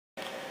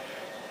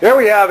Here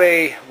we have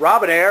a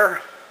Robinair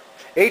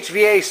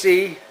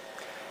HVAC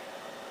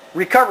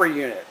recovery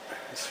unit.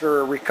 It's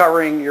for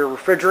recovering your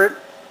refrigerant.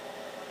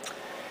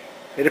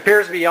 It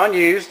appears to be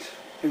unused,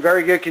 in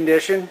very good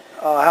condition.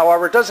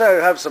 However, it does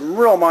have some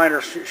real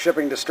minor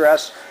shipping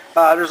distress.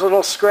 There's a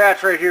little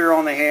scratch right here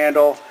on the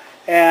handle,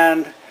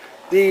 and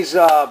these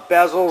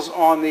bezels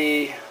on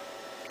the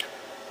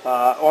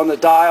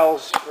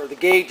dials, or the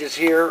gauges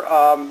here,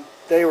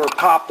 they were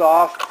popped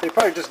off. They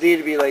probably just need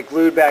to be like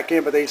glued back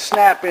in, but they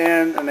snap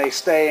in and they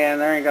stay in.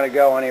 They ain't going to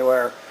go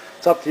anywhere.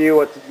 It's up to you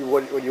what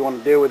you want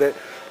to do with it.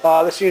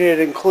 This unit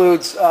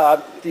includes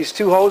these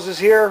two hoses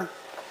here.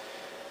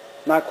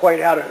 Not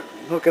quite how to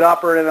hook it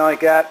up or anything like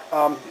that,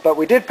 but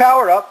we did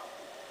power it up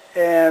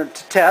and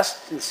to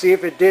test and see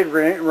if it did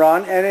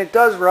run, and it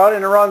does run,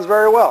 and it runs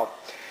very well.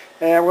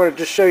 And we're going to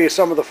just show you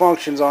some of the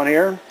functions on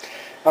here.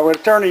 I'm going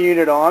to turn the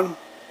unit on.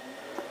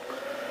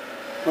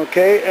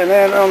 Okay, and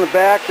then on the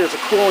back there's a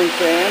cooling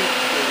fan,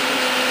 as you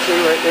can see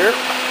right there.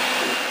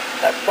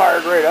 That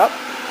fired right up.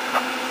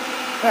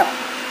 Now,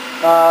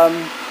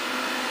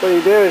 what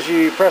you do is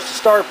you press the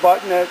start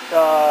button. That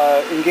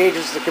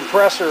engages the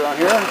compressor on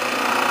here.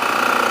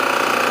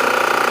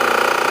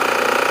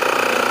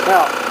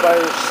 Now, if I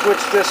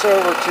switch this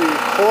over to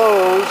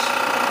close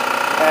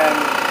and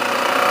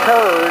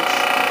purge,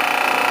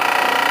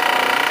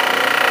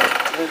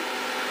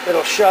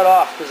 it'll shut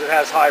off because it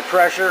has high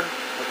pressure.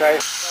 Okay.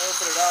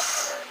 Open it up,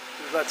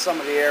 just let some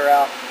of the air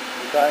out.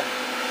 Okay,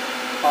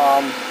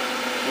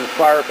 we'll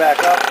fire it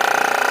back up.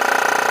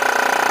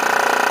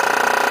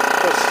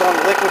 Put some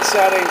liquid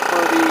setting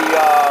for the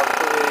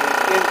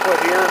input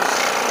here.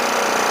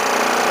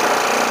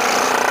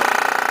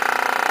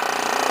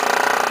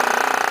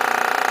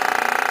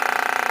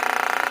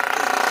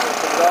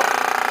 Open it up.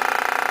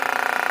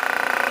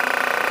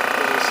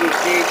 As you see, the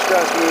gauge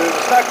does move.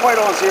 It's not quite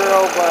on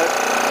zero, but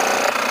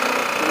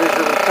there's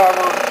your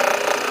recover.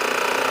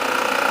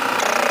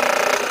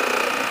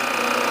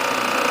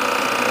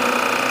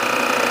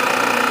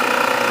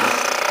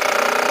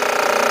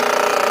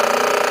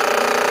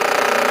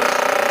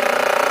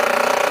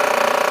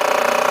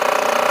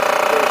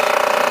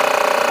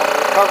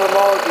 Cover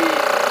mode, the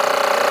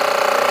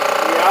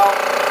out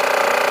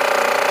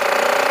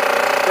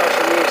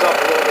pressure moves up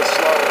a little bit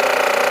slower.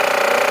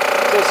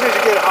 So as soon as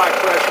you get a high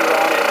pressure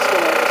on it, it's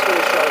going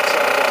to shut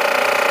itself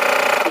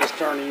off. Just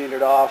turn the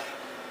unit off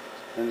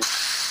and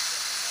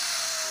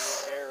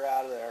get air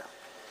out of there.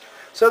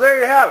 So there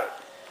you have it.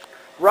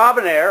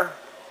 Robinair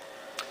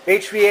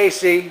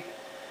HVAC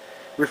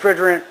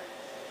refrigerant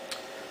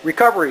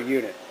recovery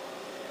unit.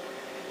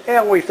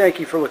 And we thank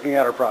you for looking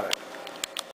at our product.